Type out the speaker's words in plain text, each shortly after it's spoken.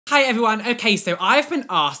Hi everyone, okay, so I've been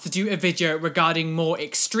asked to do a video regarding more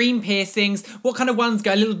extreme piercings, what kind of ones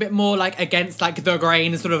go a little bit more like against like the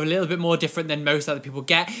grain and sort of a little bit more different than most other people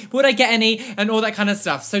get, would I get any, and all that kind of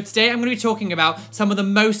stuff. So today I'm going to be talking about some of the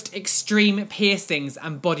most extreme piercings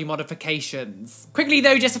and body modifications. Quickly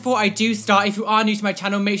though, just before I do start, if you are new to my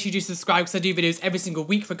channel, make sure you do subscribe because I do videos every single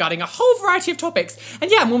week regarding a whole variety of topics.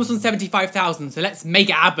 And yeah, I'm almost on 75,000, so let's make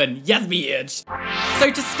it happen. Yes, bitch.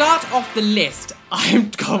 So to start off the list,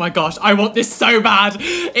 oh my gosh, I want this so bad.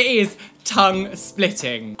 It is tongue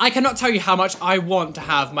splitting. I cannot tell you how much I want to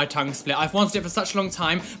have my tongue split. I've wanted it for such a long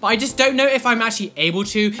time, but I just don't know if I'm actually able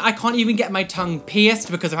to. I can't even get my tongue pierced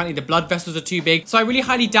because apparently the blood vessels are too big. So I really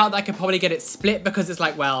highly doubt that I could probably get it split because it's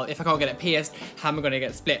like, well, if I can't get it pierced, how am I going to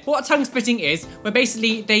get it split? What tongue splitting is, where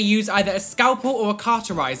basically they use either a scalpel or a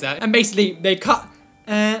cauterizer, and basically they cut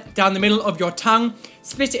down the middle of your tongue,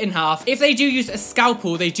 split it in half. If they do use a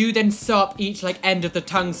scalpel, they do then sew up each like end of the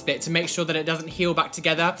tongue split to make sure that it doesn't heal back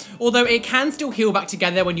together. Although it can still heal back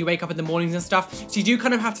together when you wake up in the mornings and stuff. So you do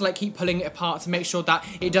kind of have to like keep pulling it apart to make sure that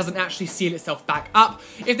it doesn't actually seal itself back up.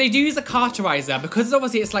 If they do use a cauterizer, because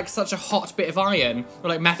obviously it's like such a hot bit of iron, or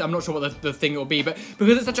like metal, I'm not sure what the thing will be, but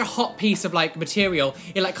because it's such a hot piece of like material,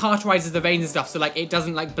 it like cauterizes the veins and stuff, so like it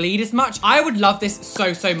doesn't like bleed as much. I would love this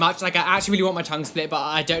so much. Like I actually really want my tongue split, but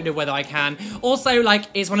I don't know whether I can. Also, like,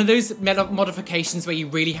 it's one of those modifications where you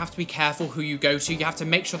really have to be careful who you go to. You have to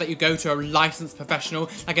make sure that you go to a licensed professional,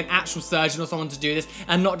 like an actual surgeon or someone to do this,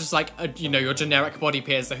 and not just like, you know, your generic body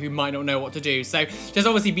piercer who might not know what to do. So just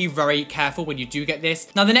obviously be very careful when you do get this.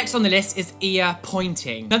 Now, the next on the list is ear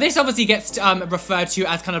pointing. Now, this obviously gets referred to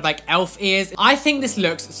as kind of like elf ears. I think this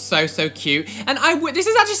looks so cute. And this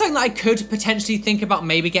is actually something that I could potentially think about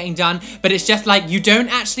maybe getting done, but it's just like, you don't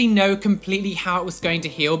actually know completely how it was going to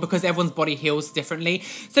heal because everyone's body heals differently.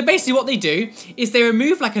 So basically what they do is they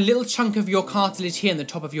remove like a little chunk of your cartilage here in the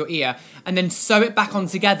top of your ear and then sew it back on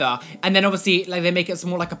together, and then obviously like they make it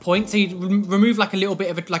more like a point. So you remove like a little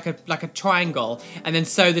bit of a, like a triangle and then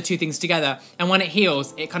sew the two things together, and when it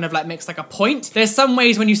heals it kind of like makes like a point. There's some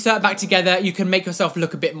ways when you sew it back together you can make yourself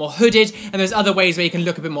look a bit more hooded, and there's other ways where you can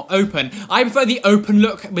look a bit more open. I prefer the open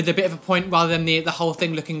look with a bit of a point rather than the whole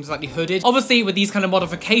thing looking slightly hooded. Obviously with these kind of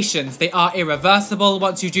modifications, they are irreversible.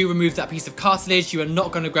 Once you do remove that piece of cartilage, you are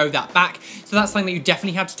not going to grow that back. So that's something that you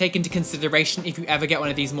definitely have to take into consideration if you ever get one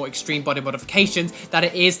of these more extreme body modifications, that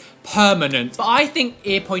it is permanent. But I think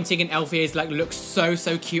ear pointing and elf ears like looks so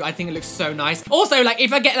cute. I think it looks so nice. Also, like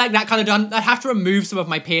if I get like that kind of done, I'd have to remove some of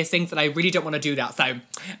my piercings, and I really don't want to do that. So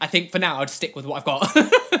I think for now I'll just stick with what I've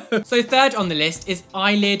got. So third on the list is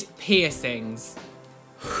eyelid piercings.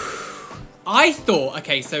 I thought,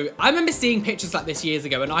 okay, so I remember seeing pictures like this years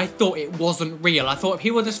ago and I thought it wasn't real. I thought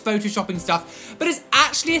people were just photoshopping stuff, but it's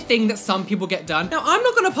actually a thing that some people get done. Now, I'm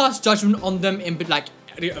not gonna pass judgment on them in like,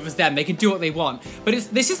 it was them, they can do what they want, but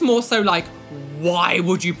this is more so like, why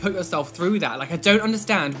would you put yourself through that? Like, I don't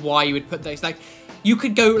understand why you would put those, like, you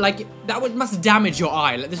could go like, must damage your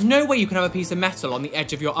eye. Like, there's no way you can have a piece of metal on the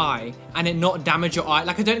edge of your eye and it not damage your eye.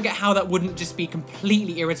 Like, I don't get how that wouldn't just be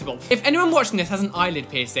completely irritable. If anyone watching this has an eyelid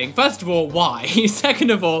piercing, first of all, why?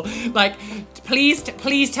 Second of all, like, please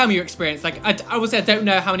tell me your experience. Like, I would say I don't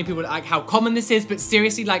know how many people, like, how common this is, but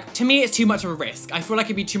seriously, like, to me, it's too much of a risk. I feel like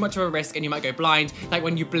it'd be too much of a risk and you might go blind. Like,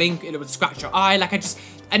 when you blink, it would scratch your eye. Like,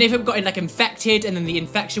 and if it got like infected and then the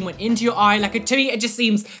infection went into your eye, like, to me, it just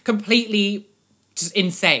seems completely just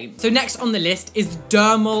insane. So next on the list is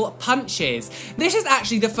dermal punches. This is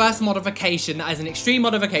actually the first modification that is an extreme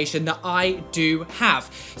modification that I do have.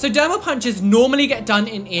 So dermal punches normally get done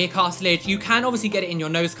in ear cartilage. You can obviously get it in your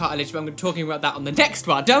nose cartilage, but I'm going to be talking about that on the next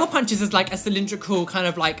one. Dermal punches is like a cylindrical kind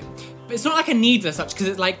of like, it's not like a needle as such because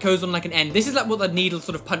it like goes on like an end. This is like what the needle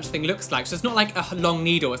sort of punch thing looks like. So it's not like a long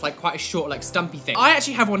needle, it's like quite a short like stumpy thing. I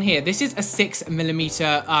actually have one here. This is a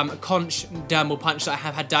 6mm conch dermal punch that I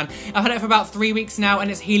have had done. I've had it for about 3 weeks now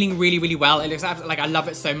and it's healing really well. It looks like I love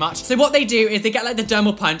it so much. So what they do is they get like the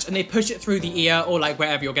dermal punch and they push it through the ear or like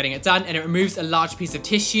wherever you're getting it done, and it removes a large piece of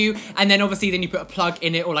tissue, and then obviously then you put a plug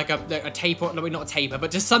in it or like a taper, no, not a taper,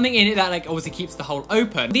 but just something in it that like obviously keeps the hole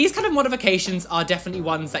open. These kind of modifications are definitely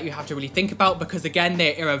ones that you have to really think about because again,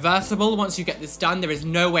 they're irreversible. Once you get this done, there is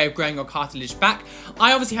no way of growing your cartilage back.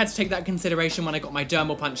 I obviously had to take that into consideration when I got my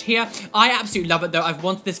dermal punch here. I absolutely love it though. I've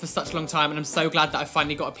wanted this for such a long time and I'm so glad that I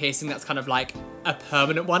finally got a piercing that's kind of like a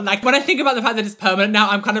permanent one. Like, when I think about the fact that it's permanent now,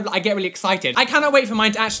 I get really excited. I cannot wait for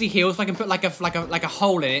mine to actually heal so I can put like a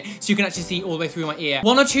hole in it so you can actually see all the way through my ear.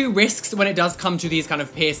 One or two risks when it does come to these kind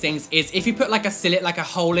of piercings is if you put like a sillet, like a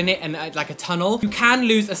hole in it and like a tunnel, you can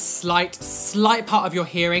lose a slight part of your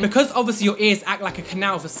hearing because obviously your ears act like a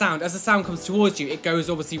canal for sound. As the sound comes towards you, it goes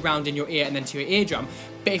obviously round in your ear and then to your eardrum.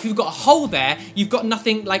 But if you've got a hole there, you've got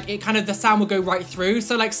nothing, like it kind of, the sound will go right through.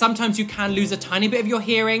 So like sometimes you can lose a tiny bit of your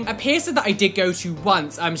hearing. A piercer that I did go to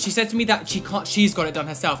once, she said to me that she's got it done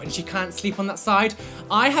herself and she can't sleep on that side.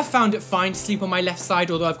 I have found it fine to sleep on my left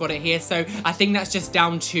side, although I've got it here. So I think that's just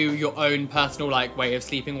down to your own personal like way of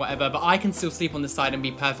sleeping, whatever. But I can still sleep on the side and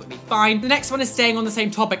be perfectly fine. The next one is staying on the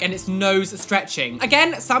same topic and it's nose stretching.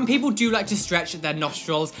 Again, some people do like to stretch their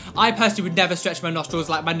nostrils. I personally would never stretch my nostrils.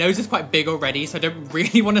 Like my nose is quite big already, so I don't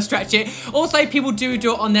really want to stretch it. Also, people do it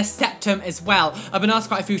on their septum as well. I've been asked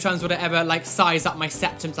quite a few times would I ever like size up my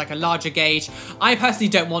septum to like a larger gauge. I personally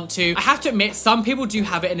don't want to. I have to admit, some people do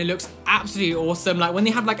have it and it looks absolutely awesome. Like when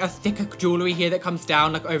they have like a thicker jewelry here that comes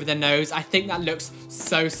down like over their nose, I think that looks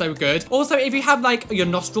so good. Also, if you have like your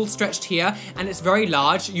nostril stretched here and it's very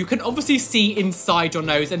large, you can obviously see inside your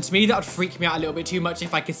nose, and to me that would freak me out a little bit too much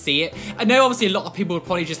if I could see it. I know obviously a lot of people would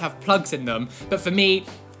probably just have plugs in them, but for me,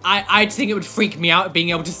 I think it would freak me out being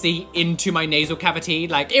able to see into my nasal cavity.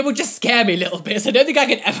 Like, it would just scare me a little bit, so I don't think I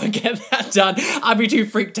could ever get that done. I'd be too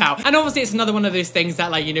freaked out. And obviously, it's another one of those things that,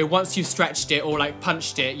 like, you know, once you've stretched it or, like,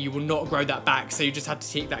 punched it, you will not grow that back, so you just have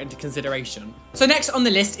to take that into consideration. So next on the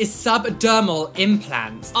list is subdermal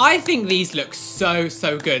implants. I think these look so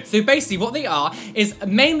good. So basically, what they are is they're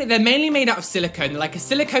mainly made out of silicone. They're like a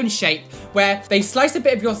silicone shape where they slice a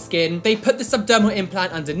bit of your skin, they put the subdermal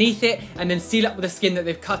implant underneath it, and then seal up with the skin that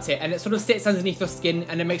they've cut it, and it sort of sits underneath your skin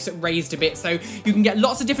and it makes it raised a bit, so you can get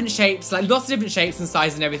lots of different shapes, like lots of different shapes and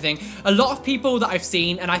sizes and everything. A lot of people that I've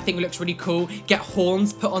seen and I think looks really cool get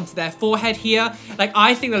horns put onto their forehead here. Like,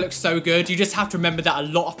 I think that looks so good. You just have to remember that a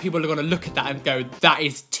lot of people are going to look at that and go, that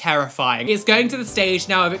is terrifying. It's going to the stage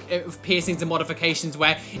now of piercings and modifications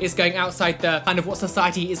where it's going outside the kind of what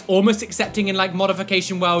society is almost accepting in like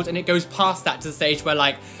modification world, and it goes past that to the stage where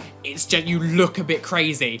like it's just, you look a bit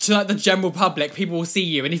crazy. To like the general public, people will see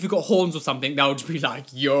you, and if you've got horns or something, they'll just be like,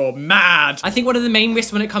 you're mad. I think one of the main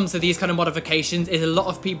risks when it comes to these kind of modifications is a lot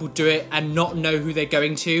of people do it and not know who they're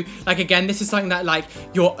going to. Like, again, this is something that like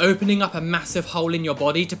you're opening up a massive hole in your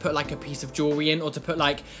body to put like a piece of jewelry in, or to put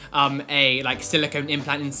like a like silicone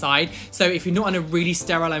implant inside. So if you're not in a really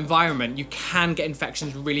sterile environment, you can get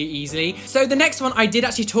infections really easily. So the next one I did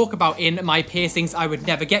actually talk about in my piercings I would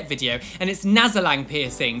never get video, and it's nasolang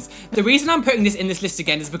piercings. The reason I'm putting this in this list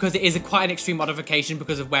again is because it is quite an extreme modification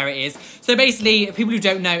because of where it is. So basically, people who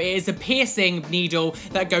don't know, it is a piercing needle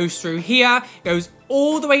that goes through here, goes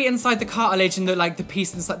all the way inside the cartilage and the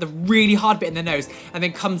piece inside the really hard bit in the nose, and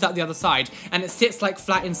then comes out the other side, and it sits like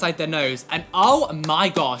flat inside their nose. And oh my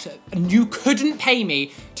gosh, you couldn't pay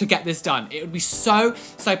me to get this done. It would be so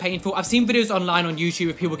painful. I've seen videos online on YouTube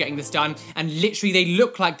of people getting this done, and literally they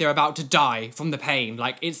look like they're about to die from the pain.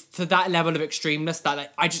 Like, it's to that level of extremeness that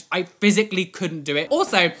like, I physically couldn't do it.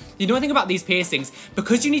 Also, you know one thing about these piercings,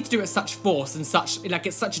 because you need to do it at such force and such, like,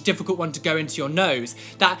 it's such a difficult one to go into your nose,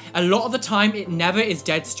 that a lot of the time it never is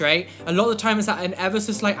dead straight. A lot of the time it's at an ever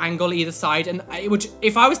so slight angle either side, and it would,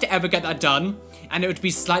 if I was to ever get that done and it would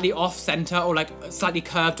be slightly off center or like slightly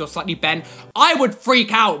curved or slightly bent, I would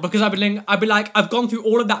freak out because I'd be like, I've gone through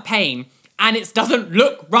all of that pain and it doesn't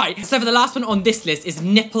look right. So for the last one on this list is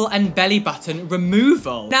nipple and belly button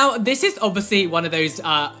removal. Now, this is obviously one of those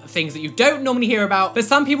things that you don't normally hear about, but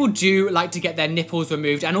some people do like to get their nipples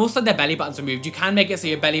removed and also their belly buttons removed. You can make it so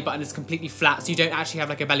your belly button is completely flat, so you don't actually have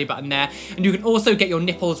like a belly button there. And you can also get your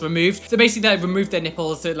nipples removed. So basically they remove their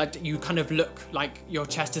nipples so like you kind of look like your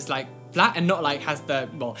chest is like flat and not like has the,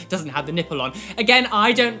 well, it doesn't have the nipple on. Again,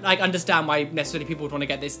 I don't like understand why necessarily people would want to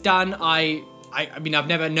get this done. I mean, I've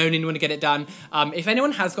never known anyone to get it done. If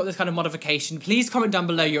anyone has got this kind of modification, please comment down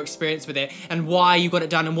below your experience with it and why you got it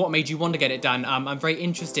done and what made you want to get it done. I'm very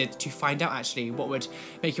interested to find out actually what would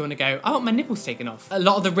make you want to go, I want my nipples taken off. A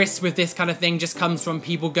lot of the risks with this kind of thing just comes from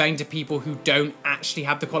people going to people who don't actually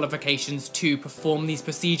have the qualifications to perform these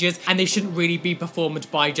procedures, and they shouldn't really be performed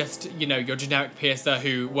by just, you know, your generic piercer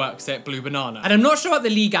who works at Blue Banana. And I'm not sure about the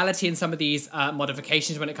legality in some of these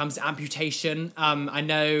modifications when it comes to amputation. I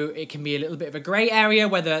know it can be a little bit of a grey area,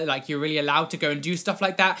 whether like you're really allowed to go and do stuff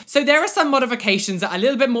like that. So there are some modifications that are a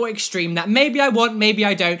little bit more extreme that maybe I want, maybe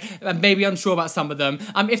I don't, and maybe I'm sure about some of them.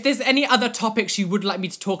 If there's any other topics you would like me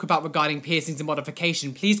to talk about regarding piercings and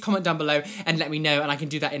modification, please comment down below and let me know, and I can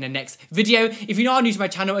do that in the next video. If you're not new to my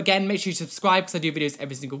channel, again, make sure you subscribe because I do videos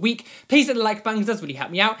every single week. Please hit the like button, it does really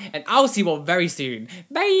help me out, and I'll see you all very soon.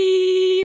 Bye!